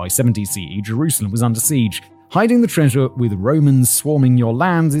garrison, and by 70 CE, Jerusalem was under siege. Hiding the treasure with Romans swarming your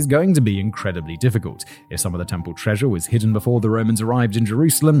lands is going to be incredibly difficult. If some of the temple treasure was hidden before the Romans arrived in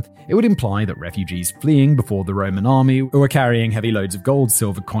Jerusalem, it would imply that refugees fleeing before the Roman army were carrying heavy loads of gold,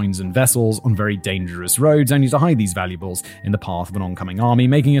 silver coins, and vessels on very dangerous roads, only to hide these valuables in the path of an oncoming army,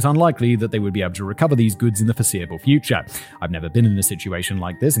 making it unlikely that they would be able to recover these goods in the foreseeable future. I've never been in a situation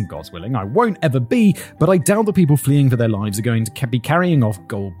like this, and God's willing, I won't ever be, but I doubt that people fleeing for their lives are going to be carrying off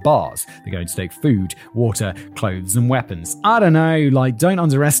gold bars. They're going to take food, water, clothes, and weapons. I don't know, don't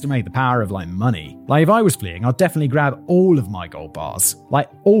underestimate the power of money. If I was fleeing, I'd definitely grab all of my gold bars.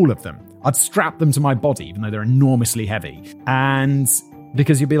 All of them. I'd strap them to my body, even though they're enormously heavy. And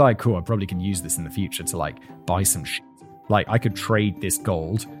because you'd be like, cool, I probably can use this in the future to buy some shit. I could trade this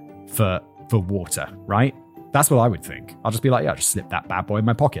gold for water, right? That's what I would think. I'll just be like, yeah, just slip that bad boy in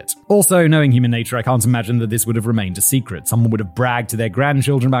my pocket. Also, knowing human nature, I can't imagine that this would have remained a secret. Someone would have bragged to their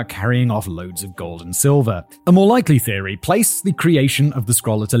grandchildren about carrying off loads of gold and silver. A more likely theory placed the creation of the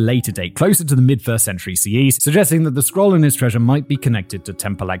scroll at a later date, closer to the mid-1st century CE, suggesting that the scroll and its treasure might be connected to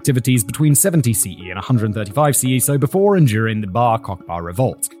temple activities between 70 CE and 135 CE, so before and during the Bar Kokhba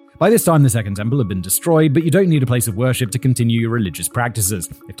revolt. By this time, the Second Temple had been destroyed, but you don't need a place of worship to continue your religious practices.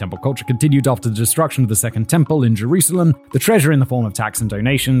 If temple culture continued after the destruction of the Second Temple in Jerusalem, the treasure in the form of tax and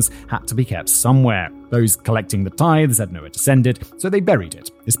donations had to be kept somewhere. Those collecting the tithes had nowhere to send it, so they buried it.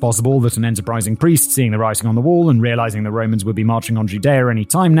 It's possible that an enterprising priest, seeing the writing on the wall and realizing the Romans would be marching on Judea any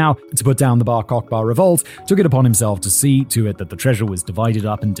time now to put down the Bar Kokhba revolt, took it upon himself to see to it that the treasure was divided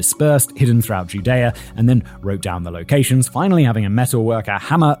up and dispersed, hidden throughout Judea, and then wrote down the locations, finally having a metal worker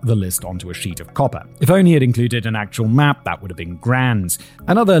hammer the list onto a sheet of copper. If only it included an actual map, that would have been grand.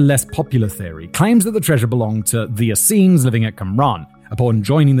 Another less popular theory claims that the treasure belonged to the Essenes living at Qumran. Upon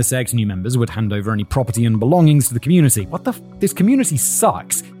joining the sect, new members would hand over any property and belongings to the community. This community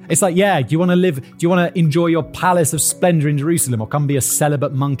sucks. It's do you want to enjoy your palace of splendor in Jerusalem, or come be a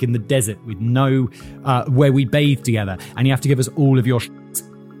celibate monk in the desert with no, where we bathe together, and you have to give us all of your shit?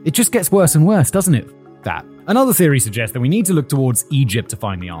 It just gets worse and worse, doesn't it? Another theory suggests that we need to look towards Egypt to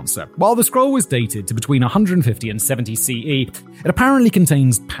find the answer. While the scroll was dated to between 150 and 70 CE, it apparently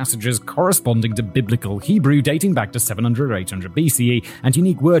contains passages corresponding to biblical Hebrew dating back to 700 or 800 BCE and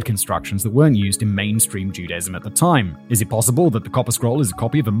unique word constructions that weren't used in mainstream Judaism at the time. Is it possible that the Copper Scroll is a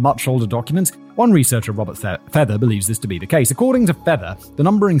copy of a much older document? One researcher, Robert Feather, believes this to be the case. According to Feather, the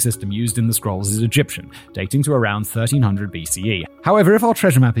numbering system used in the scrolls is Egyptian, dating to around 1300 BCE. However, if our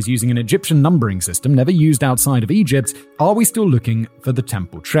treasure map is using an Egyptian numbering system never used outside of Egypt, are we still looking for the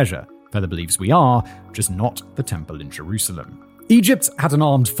temple treasure? Feather believes we are, just not the temple in Jerusalem. Egypt had an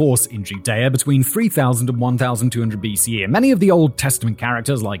armed force in Judea between 3000 and 1200 BCE, and many of the Old Testament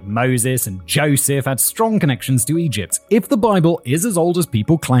characters like Moses and Joseph had strong connections to Egypt. If the Bible is as old as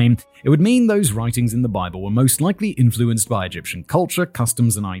people claim, it would mean those writings in the Bible were most likely influenced by Egyptian culture,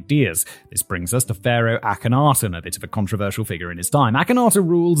 customs, and ideas. This brings us to Pharaoh Akhenaten, a bit of a controversial figure in his time. Akhenaten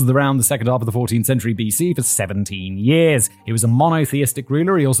ruled around the second half of the 14th century BC for 17 years. He was a monotheistic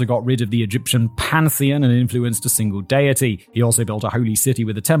ruler. He also got rid of the Egyptian pantheon and influenced a single deity. He also built a holy city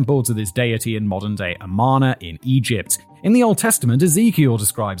with a temple to this deity in modern-day Amarna in Egypt. In the Old Testament, Ezekiel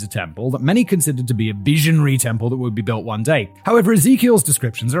describes a temple that many considered to be a visionary temple that would be built one day. However, Ezekiel's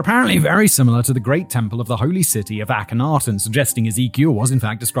descriptions are apparently very similar to the great temple of the holy city of Akhenaten, suggesting Ezekiel was in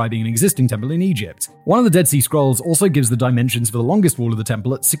fact describing an existing temple in Egypt. One of the Dead Sea Scrolls also gives the dimensions for the longest wall of the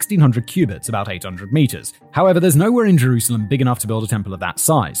temple at 1600 cubits, about 800 meters. However, there's nowhere in Jerusalem big enough to build a temple of that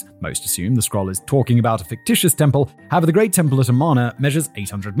size. Most assume the scroll is talking about a fictitious temple. However, the great temple at Amarna measures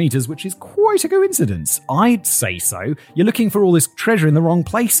 800 meters, which is quite a coincidence. I'd say so. You're looking for all this treasure in the wrong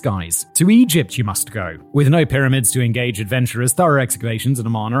place, guys. To Egypt you must go. With no pyramids to engage adventurers, thorough excavations at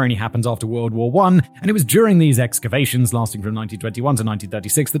Amarna only happened after World War I, and it was during these excavations, lasting from 1921 to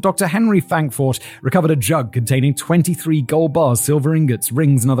 1936, that Dr. Henry Frankfurt recovered a jug containing 23 gold bars, silver ingots,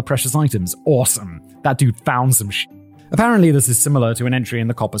 rings, and other precious items. Awesome. That dude found some shit. Apparently, this is similar to an entry in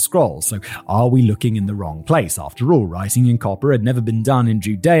the Copper Scroll, so are we looking in the wrong place? After all, writing in copper had never been done in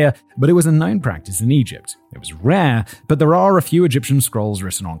Judea, but it was a known practice in Egypt. It was rare, but there are a few Egyptian scrolls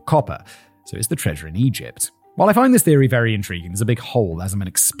written on copper, so is the treasure in Egypt? While I find this theory very intriguing, there's a big hole that hasn't been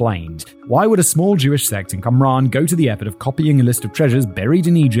explained. Why would a small Jewish sect in Qumran go to the effort of copying a list of treasures buried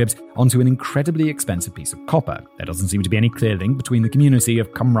in Egypt onto an incredibly expensive piece of copper? There doesn't seem to be any clear link between the community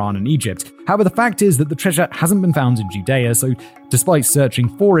of Qumran and Egypt. However, the fact is that the treasure hasn't been found in Judea, despite searching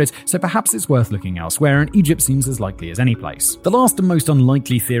for it, so perhaps it's worth looking elsewhere, and Egypt seems as likely as any place. The last and most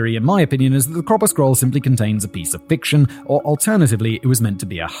unlikely theory, in my opinion, is that the Copper Scroll simply contains a piece of fiction, or alternatively, it was meant to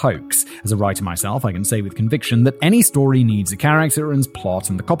be a hoax. As a writer myself, I can say with conviction that any story needs a character and plot,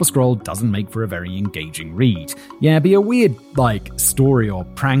 and the Copper Scroll doesn't make for a very engaging read. Yeah, it'd be a weird, story or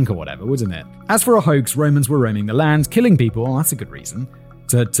prank or whatever, wouldn't it? As for a hoax, Romans were roaming the land, killing people. Well, that's a good reason.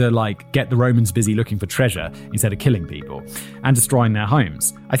 To get the Romans busy looking for treasure instead of killing people and destroying their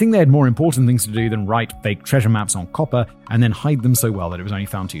homes. I think they had more important things to do than write fake treasure maps on copper and then hide them so well that it was only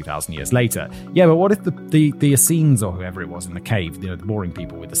found 2,000 years later. Yeah, but what if the Essenes or whoever it was in the cave, the boring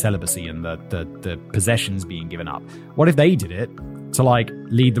people with the celibacy and the possessions being given up, what if they did it to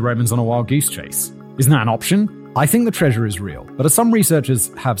lead the Romans on a wild goose chase? Isn't that an option? I think the treasure is real, but as some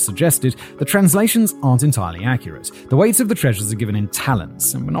researchers have suggested, the translations aren't entirely accurate. The weights of the treasures are given in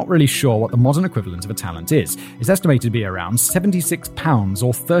talents, and we're not really sure what the modern equivalent of a talent is. It's estimated to be around 76 pounds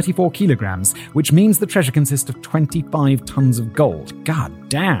or 34 kilograms, which means the treasure consists of 25 tons of gold. God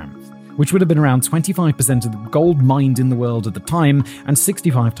damn! Which would have been around 25% of the gold mined in the world at the time, and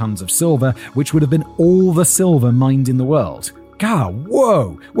 65 tons of silver, which would have been all the silver mined in the world. God,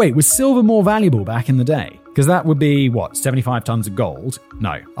 whoa! Wait, was silver more valuable back in the day? Because that would be, 75 tons of gold?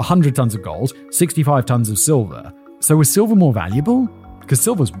 No, 100 tons of gold, 65 tons of silver. So was silver more valuable? Because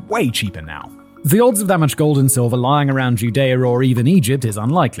silver's way cheaper now. The odds of that much gold and silver lying around Judea or even Egypt is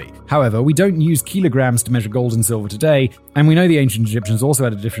unlikely. However, we don't use kilograms to measure gold and silver today, and we know the ancient Egyptians also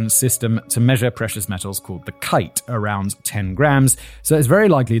had a different system to measure precious metals called the kite, around 10 grams, so it's very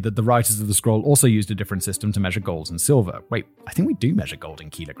likely that the writers of the scroll also used a different system to measure gold and silver. Wait, I think we do measure gold in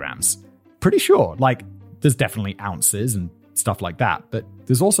kilograms. Pretty sure, there's definitely ounces and stuff like that, but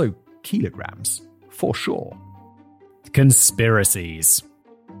there's also kilograms, for sure. Conspiracies.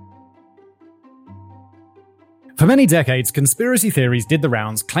 For many decades, conspiracy theories did the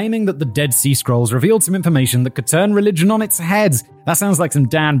rounds, claiming that the Dead Sea Scrolls revealed some information that could turn religion on its head. That sounds like some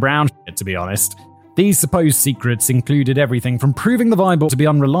Dan Brown shit, to be honest. These supposed secrets included everything from proving the Bible to be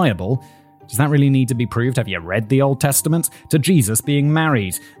unreliable. Does that really need to be proved? Have you read the Old Testament? To Jesus being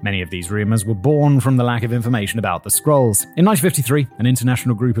married. Many of these rumors were born from the lack of information about the scrolls. In 1953, an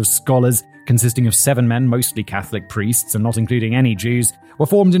international group of scholars consisting of 7 men, mostly Catholic priests and not including any Jews, were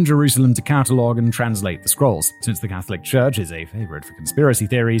formed in Jerusalem to catalogue and translate the scrolls. Since the Catholic Church is a favourite for conspiracy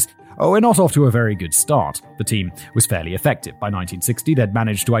theories, we're not off to a very good start. The team was fairly effective. By 1960, they'd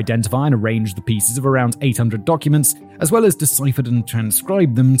managed to identify and arrange the pieces of around 800 documents, as well as deciphered and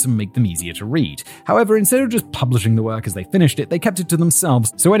transcribed them to make them easier to read. However, instead of just publishing the work as they finished it, they kept it to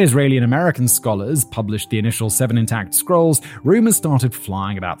themselves. So when Israeli and American scholars published the initial 7 intact scrolls, rumors started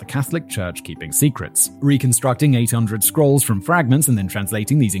flying about the Catholic Church keeping secrets. Reconstructing 800 scrolls from fragments and then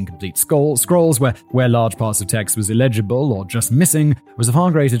translating these incomplete scrolls where large parts of text was illegible or just missing was a far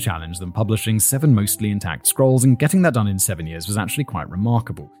greater challenge than publishing 7 mostly intact scrolls, and getting that done in 7 years was actually quite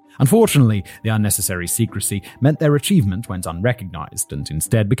remarkable. Unfortunately, the unnecessary secrecy meant their achievement went unrecognized and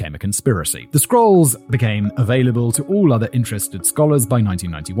instead became a conspiracy. The scrolls became available to all other interested scholars by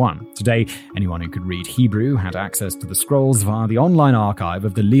 1991. Today, anyone who could read Hebrew had access to the scrolls via the online archive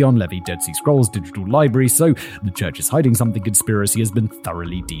of the Leon Levy Dead Sea Scrolls Digital Library, so the church is hiding something conspiracy has been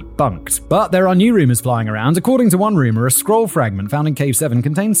thoroughly debunked. But there are new rumors flying around. According to one rumor, a scroll fragment found in Cave 7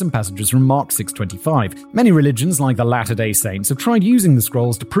 contains some passages from Mark 6:25. Many religions, like the Latter-day Saints, have tried using the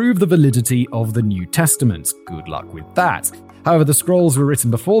scrolls to prove the validity of the New Testament. Good luck with that. However, the scrolls were written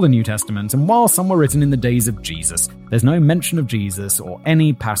before the New Testament, and while some were written in the days of Jesus, there's no mention of Jesus or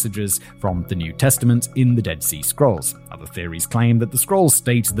any passages from the New Testament in the Dead Sea Scrolls. Other theories claim that the scrolls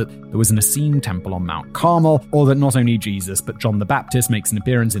state that there was an Essene temple on Mount Carmel, or that not only Jesus but John the Baptist makes an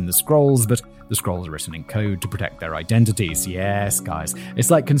appearance in the scrolls, but the scrolls are written in code to protect their identities. Yes, guys.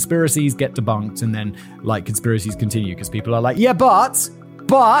 It's like conspiracies get debunked, and then, conspiracies continue because people are like, yeah, but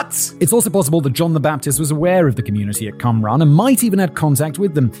it's also possible that John the Baptist was aware of the community at Qumran and might even had contact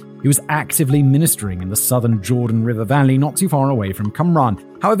with them. He was actively ministering in the southern Jordan River Valley, not too far away from Qumran.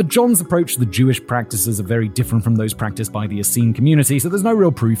 However, John's approach to the Jewish practices are very different from those practiced by the Essene community, so there's no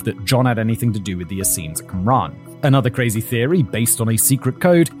real proof that John had anything to do with the Essenes at Qumran. Another crazy theory, based on a secret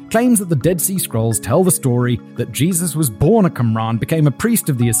code, claims that the Dead Sea Scrolls tell the story that Jesus was born at Qumran, became a priest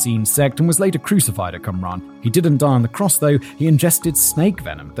of the Essene sect, and was later crucified at Qumran. He didn't die on the cross, though. He ingested snake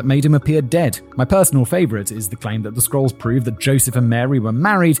venom that made him appear dead. My personal favourite is the claim that the scrolls prove that Joseph and Mary were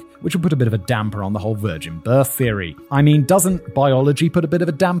married, which will put a bit of a damper on the whole virgin birth theory. I mean, doesn't biology put a bit of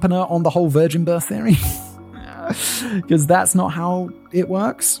a dampener on the whole virgin birth theory? Because that's not how it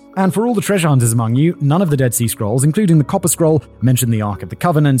works. And for all the treasure hunters among you, none of the Dead Sea Scrolls, including the Copper Scroll, mention the Ark of the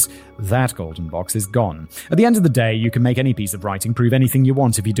Covenant. That golden box is gone. At the end of the day, you can make any piece of writing prove anything you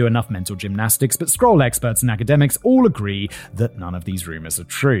want if you do enough mental gymnastics, but scroll experts and academics all agree that none of these rumors are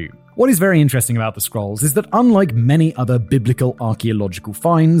true. What is very interesting about the scrolls is that unlike many other biblical archaeological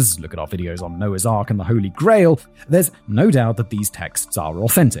finds, look at our videos on Noah's Ark and the Holy Grail, there's no doubt that these texts are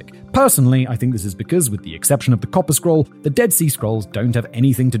authentic. Personally, I think this is because, with the exception of the Copper Scroll, the Dead Sea Scrolls don't have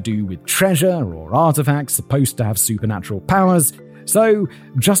anything to do with treasure or artifacts supposed to have supernatural powers. So,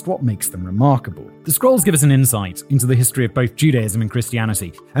 just what makes them remarkable? The scrolls give us an insight into the history of both Judaism and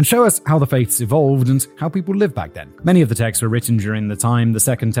Christianity, and show us how the faiths evolved and how people lived back then. Many of the texts were written during the time the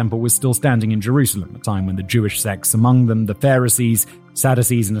Second Temple was still standing in Jerusalem, a time when the Jewish sects, among them the Pharisees,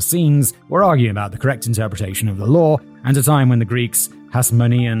 Sadducees, and Essenes, were arguing about the correct interpretation of the law, and a time when the Greeks,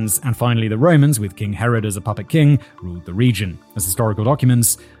 Hasmoneans, and finally the Romans, with King Herod as a puppet king, ruled the region. As historical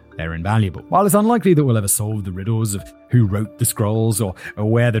documents, they're invaluable. While it's unlikely that we'll ever solve the riddles of who wrote the scrolls or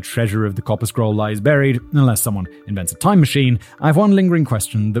where the treasure of the Copper Scroll lies buried, unless someone invents a time machine, I have one lingering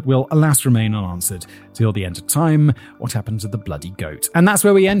question that will alas remain unanswered till the end of time. What happened to the bloody goat? And that's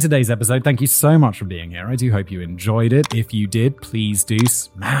where we end today's episode. Thank you so much for being here. I do hope you enjoyed it. If you did, please do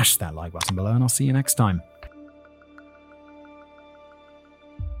smash that like button below, and I'll see you next time.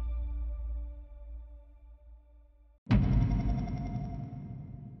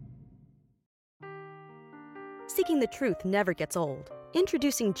 Seeking the truth never gets old.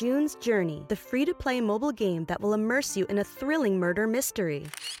 Introducing June's Journey, the free-to-play mobile game that will immerse you in a thrilling murder mystery.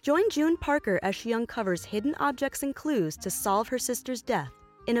 Join June Parker as she uncovers hidden objects and clues to solve her sister's death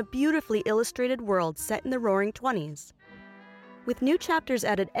in a beautifully illustrated world set in the Roaring '20s. With new chapters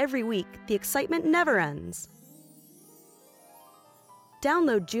added every week, the excitement never ends.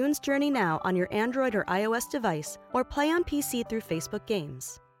 Download June's Journey now on your Android or iOS device, or play on PC through Facebook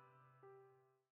Games.